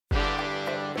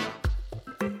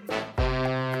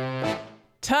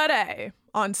Today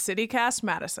on CityCast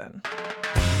Madison.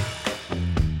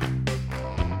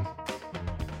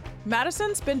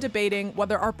 Madison's been debating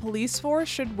whether our police force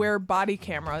should wear body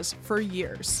cameras for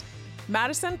years.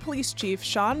 Madison Police Chief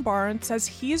Sean Barnes says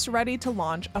he's ready to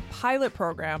launch a pilot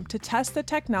program to test the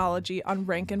technology on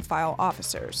rank-and-file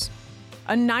officers.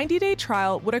 A 90-day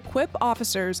trial would equip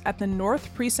officers at the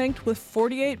North Precinct with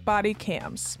 48 body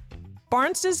cams.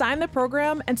 Barnes designed the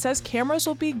program and says cameras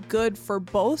will be good for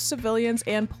both civilians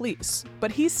and police,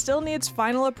 but he still needs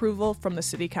final approval from the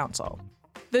city council.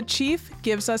 The chief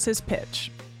gives us his pitch.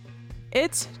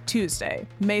 It's Tuesday,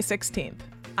 May 16th.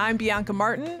 I'm Bianca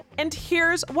Martin, and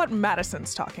here's what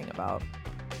Madison's talking about.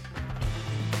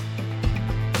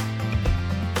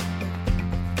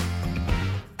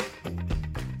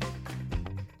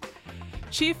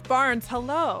 Chief Barnes,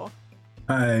 hello.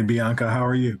 Hi, Bianca. How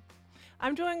are you?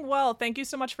 I'm doing well. Thank you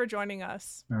so much for joining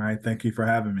us. All right. Thank you for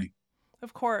having me.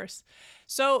 Of course.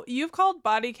 So you've called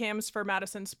body cams for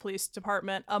Madison's police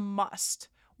department a must.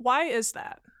 Why is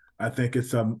that? I think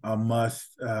it's a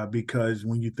must because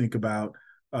when you think about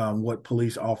what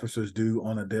police officers do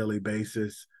on a daily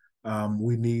basis,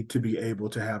 we need to be able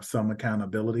to have some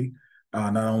accountability,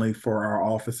 not only for our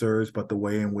officers, but the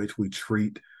way in which we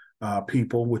treat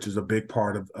people, which is a big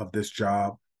part of this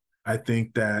job. I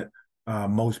think that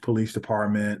most police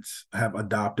departments have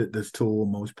adopted this tool.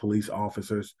 Most police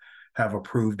officers have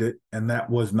approved it, and that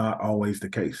was not always the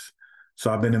case. So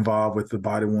I've been involved with the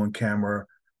body-worn camera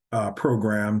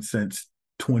program since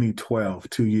 2012,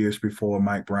 2 years before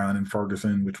Mike Brown and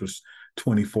Ferguson, which was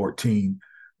 2014,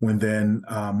 when then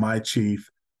my chief,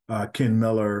 Ken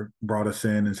Miller, brought us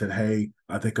in and said, hey,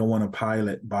 I think I want to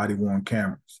pilot body-worn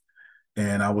cameras.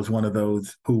 And I was one of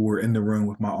those who were in the room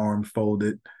with my arms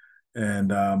folded and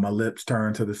my lips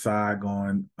turned to the side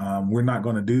going, we're not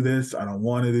going to do this. I don't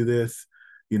want to do this.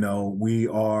 You know, we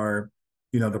are,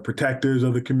 the protectors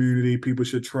of the community. People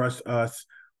should trust us.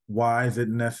 Why is it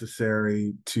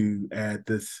necessary to add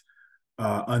this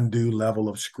undue level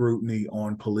of scrutiny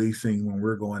on policing when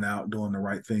we're going out doing the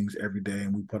right things every day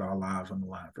and we put our lives on the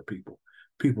line for people?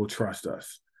 People trust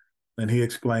us. And he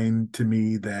explained to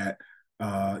me that,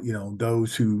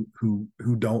 those who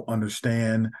don't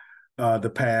understand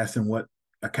the past and what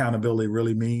accountability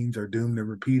really means are doomed to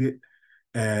repeat it.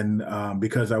 And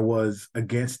because I was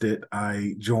against it,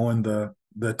 I joined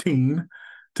the team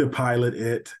to pilot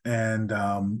it, and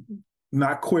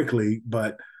not quickly,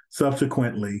 but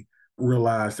subsequently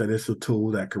realized that it's a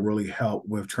tool that could really help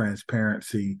with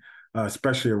transparency,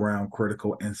 especially around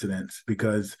critical incidents,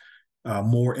 because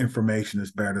more information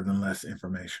is better than less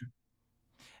information.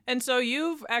 And so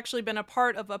you've actually been a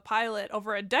part of a pilot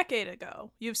over a decade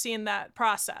ago. You've seen that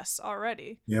process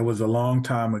already. Yeah, it was a long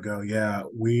time ago. Yeah,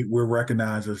 we're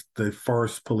recognized as the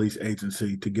first police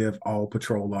agency to give all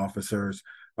patrol officers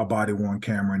a body-worn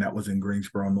camera, and that was in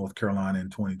Greensboro, North Carolina in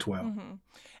 2012. Mm-hmm.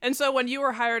 And so when you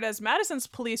were hired as Madison's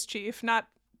police chief, not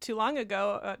too long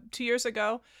ago, 2 years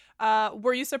ago,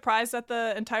 were you surprised that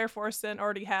the entire force didn't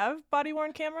already have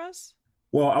body-worn cameras?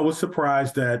 Well, I was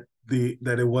surprised that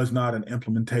it was not an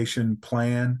implementation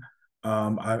plan.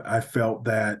 I felt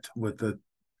that with the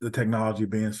technology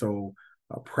being so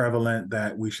prevalent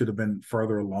that we should have been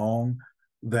further along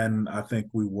than I think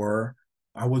we were.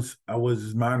 I was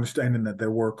my understanding that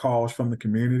there were calls from the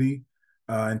community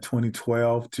in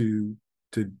 2012 to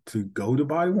go to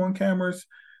body-worn cameras,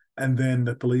 and then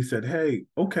the police said, "Hey,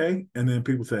 okay," and then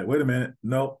people said, "Wait a minute,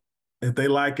 no. If they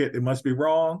like it, it must be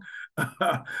wrong."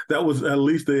 That was at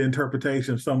least the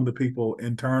interpretation of some of the people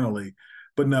internally.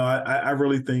 But no, I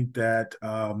really think that,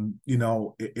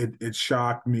 it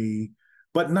shocked me,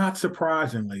 but not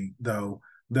surprisingly, though,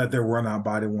 that there were not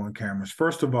body-worn cameras.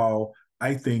 First of all,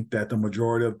 I think that the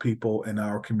majority of people in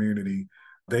our community,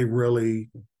 they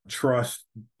really trust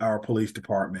our police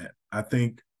department. I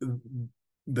think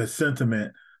the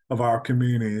sentiment of our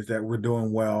community is that we're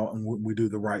doing well and we do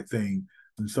the right thing.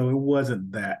 And so it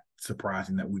wasn't that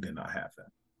surprising that we did not have that.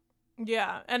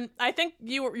 Yeah, and I think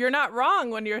you're not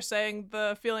wrong when you're saying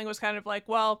the feeling was kind of like,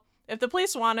 well, if the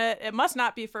police want it, it must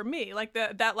not be for me. Like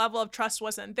that level of trust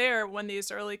wasn't there when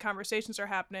these early conversations are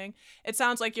happening. It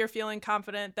sounds like you're feeling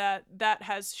confident that that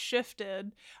has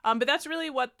shifted. But that's really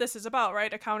what this is about,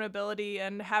 right? Accountability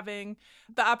and having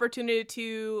the opportunity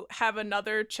to have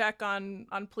another check on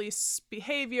police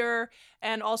behavior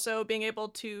and also being able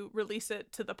to release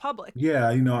it to the public. Yeah,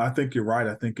 I think you're right.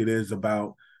 I think it is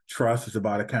about trust. It's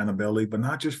about accountability, but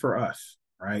not just for us,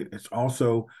 right? It's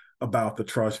also about the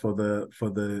trust for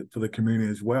the community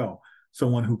as well.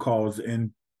 Someone who calls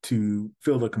in to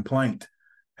fill a complaint.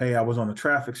 Hey, I was on a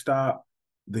traffic stop.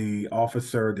 The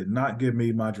officer did not give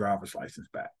me my driver's license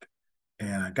back.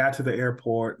 And I got to the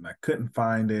airport and I couldn't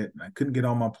find it and I couldn't get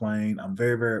on my plane. I'm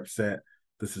very, very upset.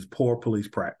 This is poor police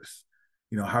practice.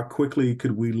 How quickly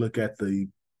could we look at the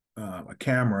a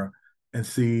camera and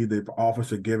see the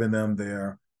officer giving them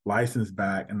their license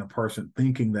back and the person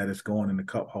thinking that it's going in the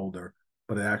cup holder,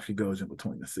 but it actually goes in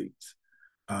between the seats.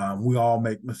 We all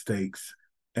make mistakes.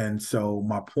 And so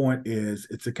my point is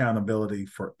it's accountability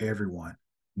for everyone,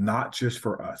 not just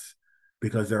for us,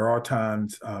 because there are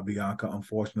times, Bianca,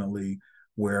 unfortunately,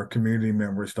 where community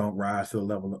members don't rise to the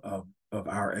level of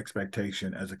our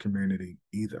expectation as a community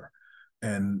either.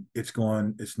 And it's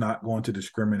not going to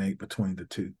discriminate between the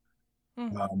two.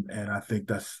 Mm. And I think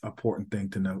that's an important thing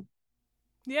to note.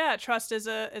 Yeah, trust is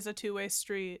a two-way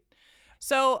street.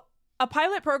 So, a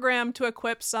pilot program to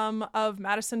equip some of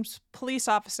Madison's police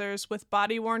officers with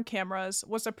body-worn cameras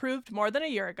was approved more than a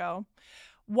year ago.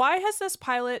 Why has this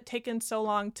pilot taken so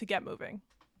long to get moving?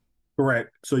 Correct.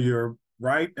 So you're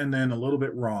right and then a little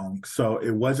bit wrong. So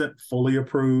it wasn't fully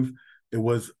approved. It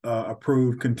was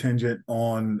approved contingent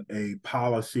on a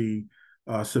policy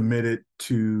submitted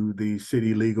to the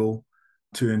city legal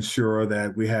to ensure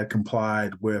that we had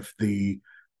complied with the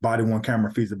body worn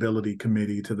camera feasibility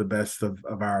committee to the best of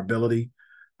our ability.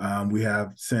 We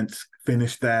have since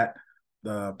finished that.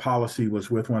 The policy was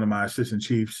with one of my assistant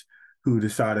chiefs who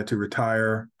decided to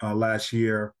retire last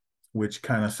year, which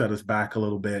kind of set us back a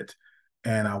little bit.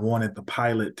 And I wanted the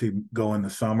pilot to go in the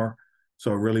summer.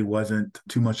 So it really wasn't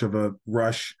too much of a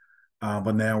rush.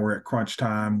 But now we're at crunch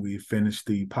time. We finished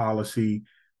the policy.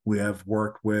 We have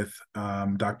worked with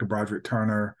Dr. Broderick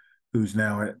Turner, who's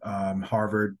now at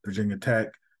Harvard, Virginia Tech,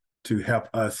 to help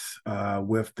us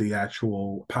with the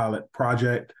actual pilot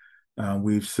project.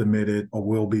 We've submitted or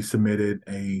will be submitted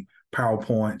a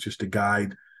PowerPoint just to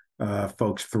guide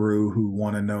folks through who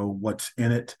want to know what's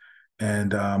in it.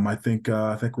 And I think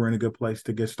we're in a good place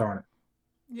to get started.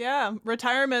 Yeah,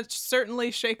 retirement certainly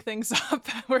shake things up.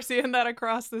 We're seeing that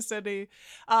across the city.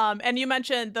 And you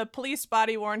mentioned the police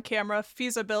body worn camera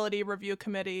feasibility review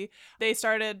committee. They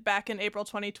started back in April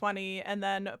 2020 and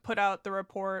then put out the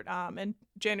report in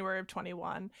January of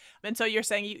 21. And so you're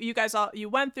saying you guys you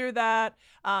went through that.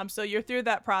 So you're through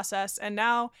that process, and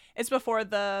now it's before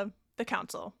the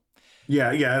council.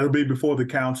 Yeah, it'll be before the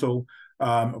council.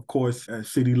 Of course,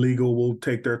 city legal will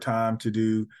take their time to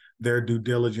do their due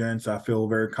diligence. I feel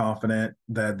very confident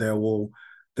that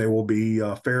they will be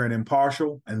fair and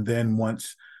impartial. And then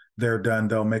once they're done,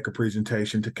 they'll make a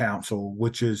presentation to council,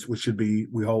 which should be,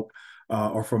 we hope,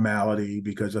 a formality,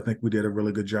 because I think we did a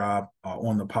really good job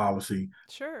on the policy.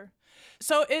 Sure.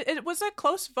 So it was a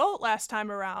close vote last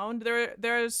time around.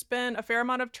 There's been a fair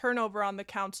amount of turnover on the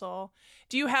council.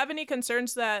 Do you have any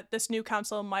concerns that this new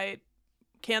council might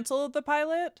cancel the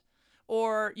pilot?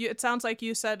 Or it sounds like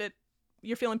you said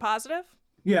you're feeling positive?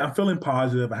 Yeah, I'm feeling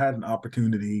positive. I had an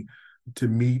opportunity to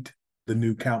meet the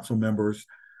new council members.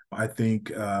 I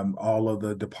think all of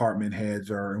the department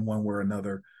heads are in one way or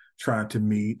another trying to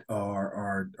meet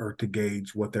or to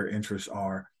gauge what their interests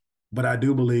are. But I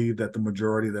do believe that the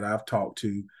majority that I've talked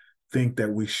to think that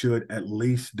we should at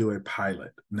least do a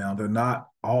pilot. Now, they're not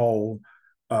all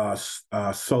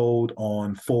sold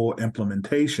on full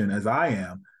implementation as I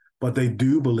am, but they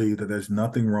do believe that there's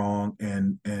nothing wrong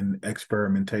in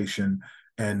experimentation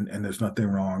and there's nothing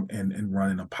wrong in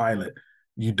running a pilot.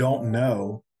 You don't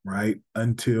know, right,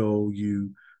 until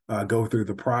you go through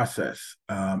the process.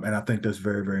 And I think that's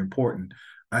very, very important.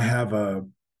 I have a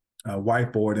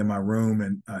whiteboard in my room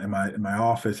and in my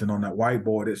office, and on that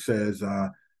whiteboard it says,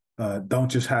 "Don't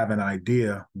just have an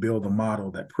idea, build a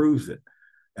model that proves it."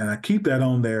 And I keep that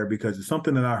on there because it's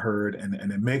something that I heard, and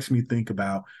it makes me think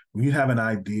about when you have an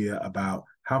idea about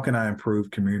how can I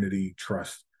improve community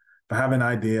trust, if I have an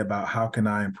idea about how can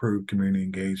I improve community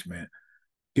engagement,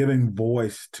 giving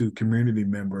voice to community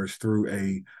members through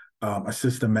a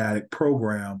systematic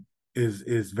program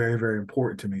is very, very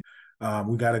important to me.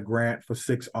 We got a grant for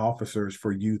 6 officers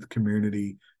for youth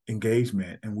community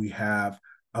engagement, and we have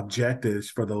objectives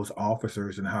for those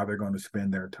officers and how they're going to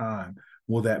spend their time.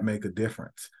 Will that make a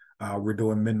difference? We're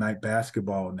doing midnight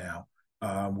basketball now.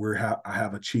 I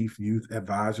have a chief youth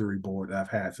advisory board that I've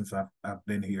had since I've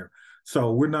been here.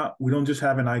 So we don't just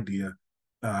have an idea.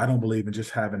 I don't believe in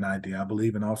just having an idea. I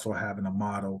believe in also having a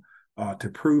model to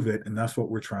prove it, and that's what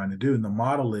we're trying to do. And the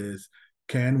model is,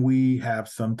 can we have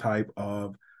some type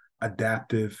of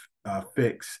adaptive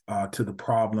fix to the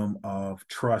problem of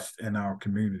trust in our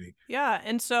community? Yeah,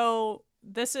 and so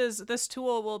this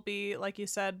tool will be, like you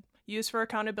said, used for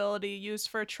accountability, used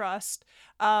for trust.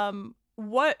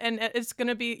 and it's going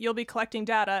to be, you'll be collecting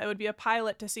data. It would be a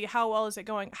pilot to see how well is it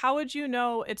going. How would you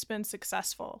know it's been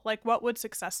successful? Like, what would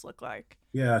success look like?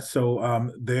 Yeah,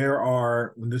 so there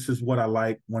are, this is what I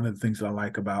like. One of the things that I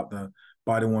like about the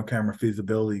Body Worn Camera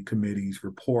Feasibility Committee's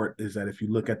report is that if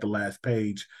you look at the last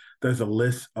page, there's a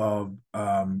list of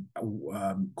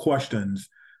questions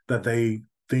that they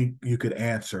think you could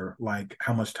answer, like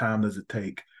how much time does it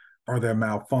take? Are there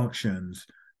malfunctions?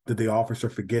 Did the officer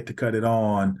forget to cut it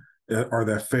on? Are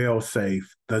there fail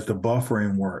safe? Does the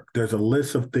buffering work? There's a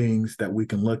list of things that we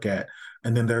can look at.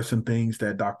 And then there's some things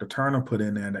that Dr. Turner put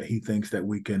in there that he thinks that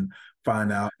we can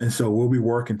find out. And so we'll be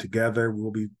working together.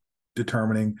 We'll be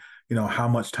determining, how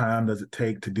much time does it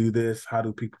take to do this? How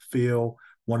do people feel?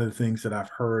 One of the things that I've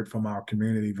heard from our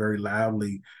community very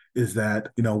loudly is that,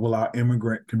 will our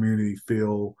immigrant community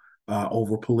feel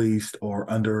over policed or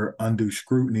under undue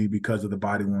scrutiny because of the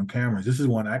body worn cameras? This is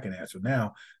one I can answer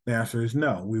now. The answer is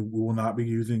no. We will not be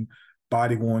using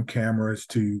body worn cameras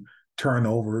to turn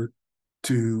over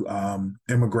to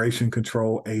immigration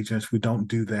control agents. We don't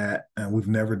do that, and we've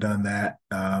never done that.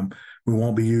 We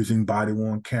won't be using body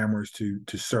worn cameras to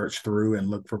search through and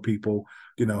look for people,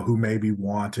 who may be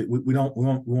wanted. We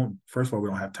won't. First of all, we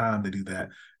don't have time to do that,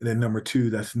 and then number two,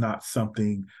 that's not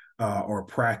something or a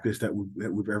practice that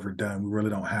we've ever done. We really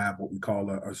don't have what we call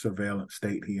a surveillance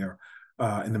state here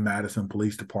in the Madison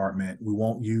Police Department. We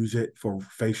won't use it for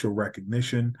facial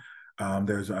recognition.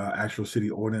 There's an actual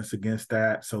city ordinance against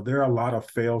that. So there are a lot of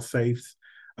fail safes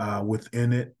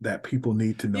within it that people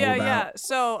need to know about. Yeah.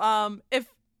 So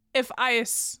if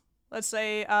ICE, let's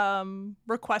say,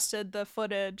 requested the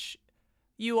footage,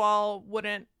 you all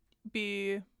wouldn't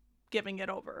be giving it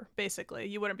over. Basically,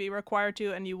 you wouldn't be required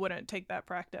to, and you wouldn't take that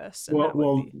practice.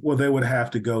 Well, they would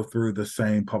have to go through the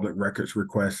same public records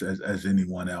requests as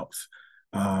anyone else.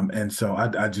 And so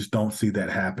I just don't see that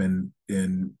happen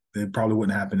it probably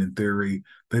wouldn't happen in theory.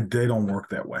 They don't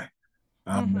work that way.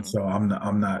 So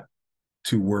I'm not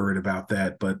too worried about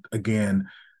that. But again,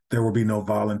 there will be no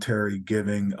voluntary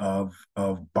giving of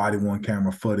body worn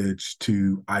camera footage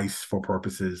to ICE for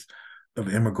purposes of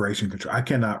immigration control. I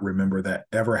cannot remember that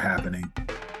ever happening.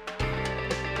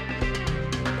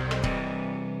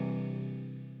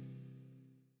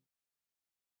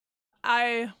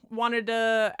 I wanted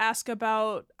to ask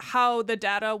about how the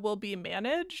data will be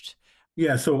managed.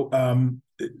 Yeah, so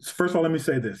first of all, let me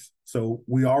say this. So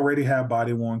we already have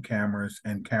body worn cameras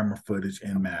and camera footage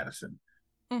in Madison.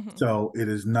 So it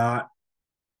is not,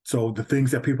 so the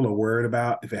things that people are worried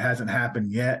about, if it hasn't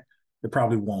happened yet, it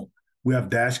probably won't. We have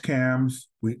dash cams.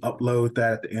 We upload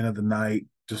that at the end of the night,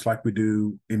 just like we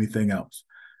do anything else.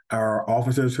 Our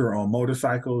officers who are on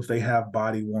motorcycles, they have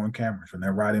body worn cameras. When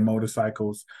they're riding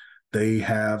motorcycles, they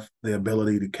have the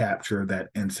ability to capture that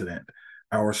incident.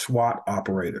 Our SWAT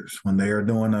operators, when they are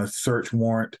doing a search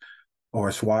warrant or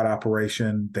a SWAT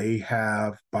operation, they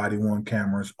have body worn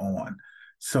cameras on.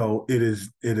 So it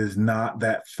is not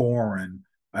that foreign,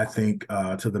 I think,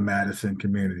 to the Madison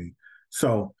community.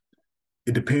 So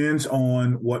it depends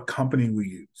on what company we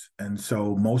use. And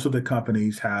so most of the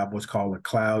companies have what's called a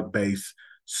cloud-based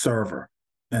server.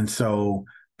 And so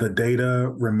the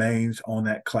data remains on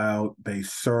that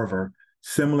cloud-based server,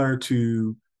 similar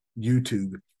to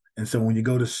YouTube. And so when you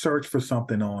go to search for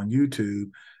something on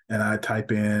YouTube and I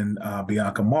type in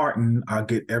Bianca Martin, I'll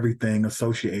get everything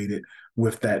associated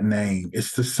with that name.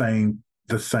 It's the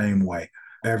same way.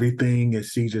 Everything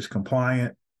is CJIS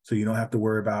compliant, so you don't have to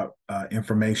worry about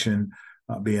information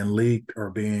being leaked or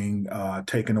being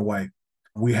taken away.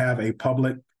 We have a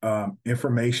public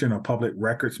information or public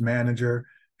records manager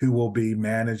who will be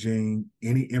managing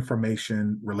any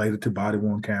information related to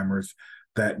body-worn cameras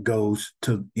that goes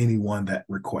to anyone that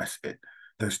requests it.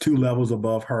 There's 2 levels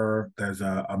above her. There's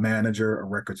a manager, a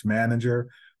records manager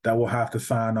that will have to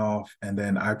sign off. And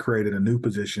then I created a new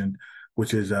position,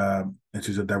 which is a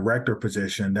director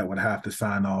position that would have to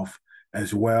sign off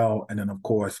as well. And then, of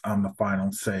course, I'm the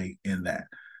final say in that.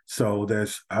 So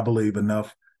there's, I believe,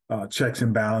 enough checks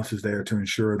and balances there to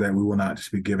ensure that we will not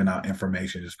just be giving out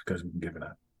information just because we can give it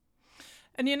out.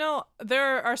 And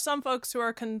there are some folks who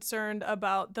are concerned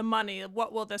about the money.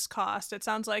 What will this cost? It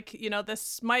sounds like,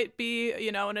 this might be,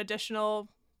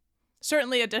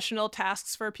 certainly additional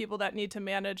tasks for people that need to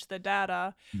manage the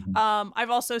data. I've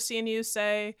also seen you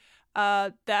say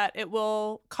that it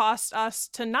will cost us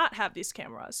to not have these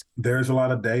cameras. There's a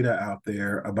lot of data out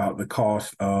there about the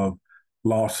cost of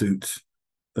lawsuits.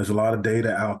 There's a lot of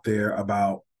data out there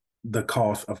about the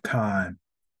cost of time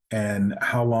and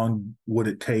how long would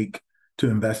it take to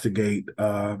investigate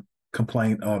a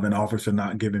complaint of an officer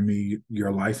not giving me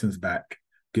your license back,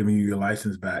 giving you your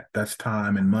license back. That's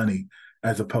time and money.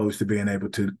 as opposed to being able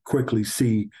to quickly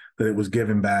see that it was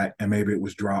given back and maybe it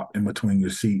was dropped in between your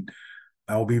seat.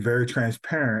 I will be very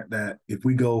transparent that if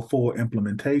we go full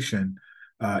implementation,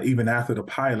 even after the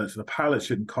pilot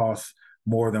shouldn't cost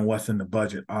more than what's in the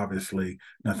budget, obviously.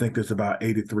 And I think there's about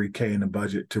 $83K in the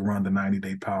budget to run the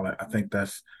 90-day pilot. I think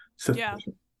that's sufficient.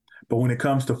 Yeah. But when it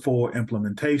comes to full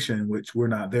implementation, which we're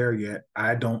not there yet,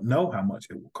 I don't know how much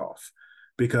it will cost.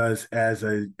 Because as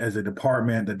a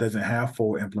department that doesn't have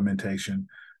full implementation,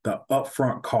 the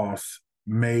upfront costs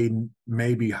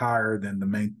may be higher than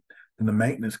the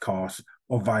maintenance costs,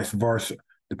 or vice versa.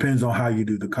 Depends on how you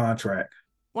do the contract.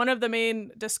 One of the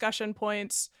main discussion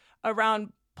points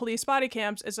around police body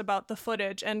cams is about the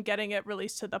footage and getting it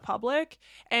released to the public.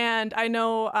 And I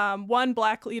know one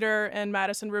Black leader in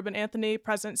Madison, Ruben Anthony,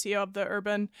 president and CEO of the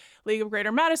Urban League of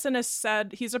Greater Madison, has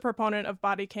said he's a proponent of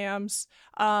body cams.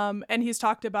 And he's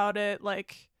talked about it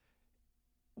like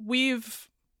we've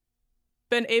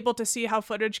been able to see how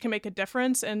footage can make a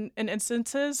difference in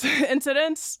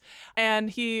incidents. And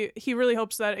he really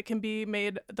hopes that it can be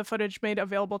the footage made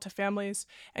available to families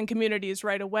and communities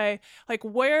right away. Like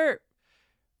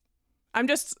I'm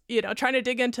just, trying to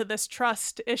dig into this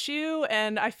trust issue.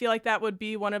 And I feel like that would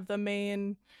be one of the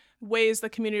main ways the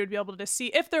community would be able to see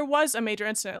if there was a major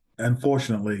incident.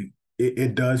 Unfortunately,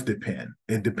 it does depend.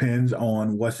 It depends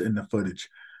on what's in the footage.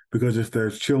 Because if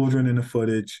there's children in the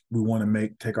footage, we want to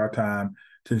take our time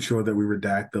to ensure that we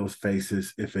redact those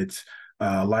faces. If it's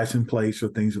license plates or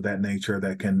things of that nature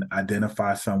that can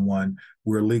identify someone,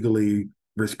 we're legally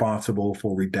responsible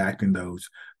for redacting those.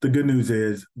 The good news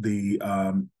is the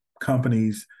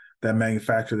companies that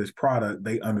manufacture this product,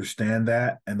 they understand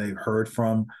that, and they've heard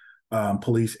from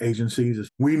police agencies.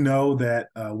 We know that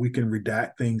we can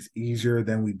redact things easier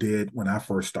than we did when I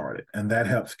first started, and that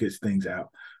helps get things out.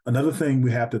 Another thing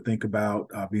we have to think about,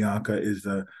 Bianca, is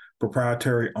the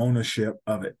proprietary ownership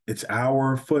of it. It's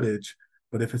our footage,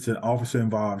 but if it's an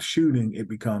officer-involved shooting, it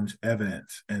becomes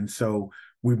evidence. And so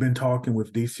we've been talking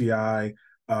with DCI,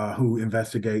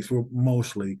 who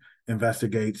mostly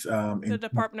investigates the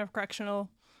Department of Correctional,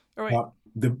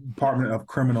 the Department of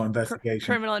Criminal Investigation.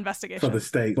 Criminal investigation for the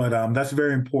state. But that's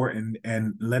very important,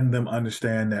 and letting them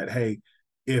understand that, hey,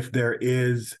 if there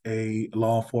is a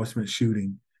law enforcement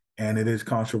shooting and it is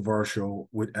controversial,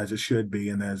 as it should be,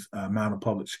 and there's amount of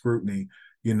public scrutiny,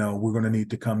 we're going to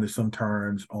need to come to some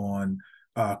terms on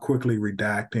quickly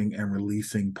redacting and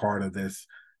releasing part of this,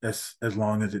 as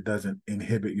long as it doesn't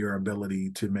inhibit your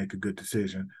ability to make a good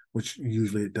decision, which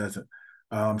usually it doesn't.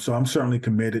 So I'm certainly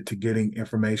committed to getting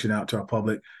information out to our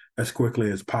public as quickly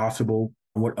as possible.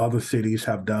 What other cities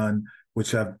have done,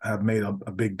 which have made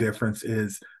a big difference,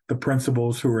 is the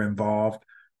principals who are involved,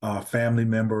 family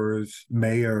members,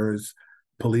 mayors,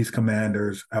 police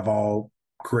commanders have all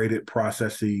created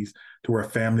processes to where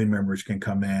family members can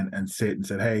come in and sit and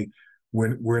say, hey,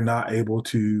 we're not able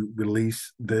to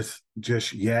release this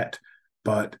just yet,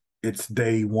 but it's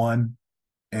day one,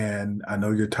 and I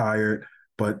know you're tired,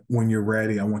 but when you're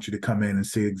ready, I want you to come in and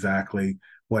see exactly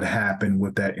what happened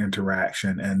with that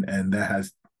interaction. And that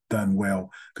has done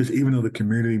well, because even though the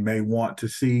community may want to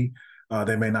see,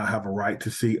 they may not have a right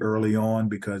to see early on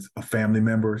because of family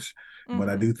members. Mm-hmm. But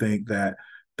I do think that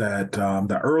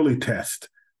the early test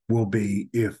will be,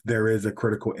 if there is a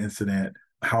critical incident,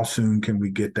 how soon can we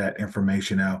get that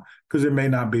information out? Because it may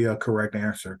not be a correct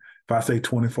answer. If I say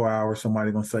 24 hours,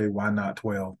 somebody's going to say, why not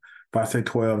 12? If I say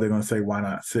 12, they're going to say, why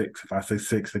not 6? If I say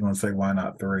 6, they're going to say, why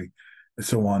not 3? And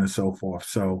so on and so forth.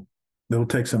 So it'll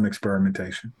take some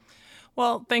experimentation.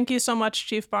 Well, thank you so much,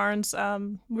 Chief Barnes.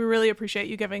 We really appreciate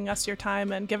you giving us your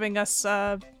time and giving us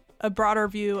a broader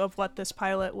view of what this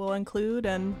pilot will include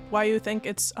and why you think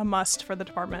it's a must for the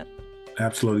department.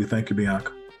 Absolutely. Thank you,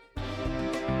 Bianca.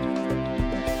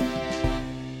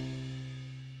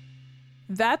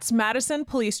 That's Madison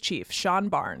Police Chief Sean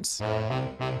Barnes.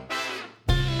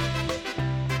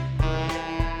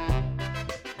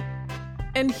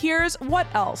 And here's what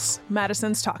else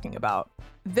Madison's talking about.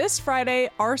 This Friday,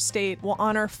 our state will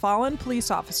honor fallen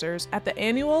police officers at the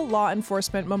annual Law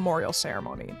Enforcement Memorial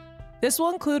Ceremony. This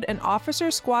will include an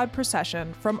officer squad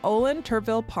procession from Olin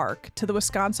Turville Park to the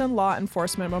Wisconsin Law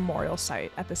Enforcement Memorial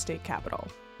Site at the state capitol.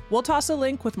 We'll toss a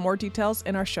link with more details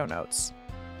in our show notes.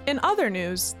 In other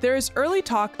news, there is early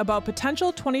talk about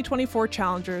potential 2024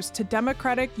 challengers to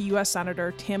Democratic U.S.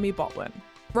 Senator Tammy Baldwin.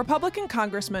 Republican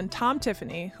Congressman Tom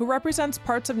Tiffany, who represents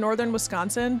parts of northern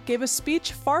Wisconsin, gave a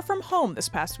speech far from home this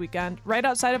past weekend, right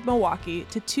outside of Milwaukee,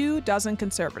 to 24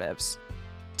 conservatives.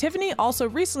 Tiffany also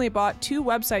recently bought 2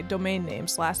 website domain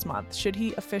names last month, should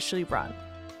he officially run.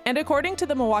 And according to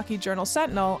the Milwaukee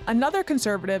Journal-Sentinel, another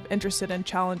conservative interested in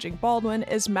challenging Baldwin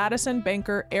is Madison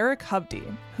banker Eric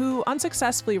Hovde, who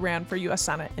unsuccessfully ran for U.S.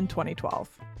 Senate in 2012.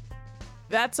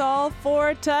 That's all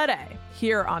for today,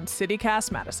 here on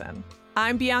CityCast Madison.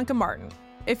 I'm Bianca Martin.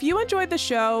 If you enjoyed the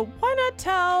show, why not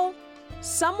tell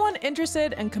someone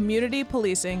interested in community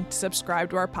policing to subscribe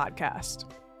to our podcast?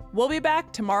 We'll be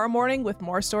back tomorrow morning with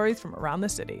more stories from around the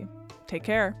city. Take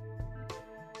care.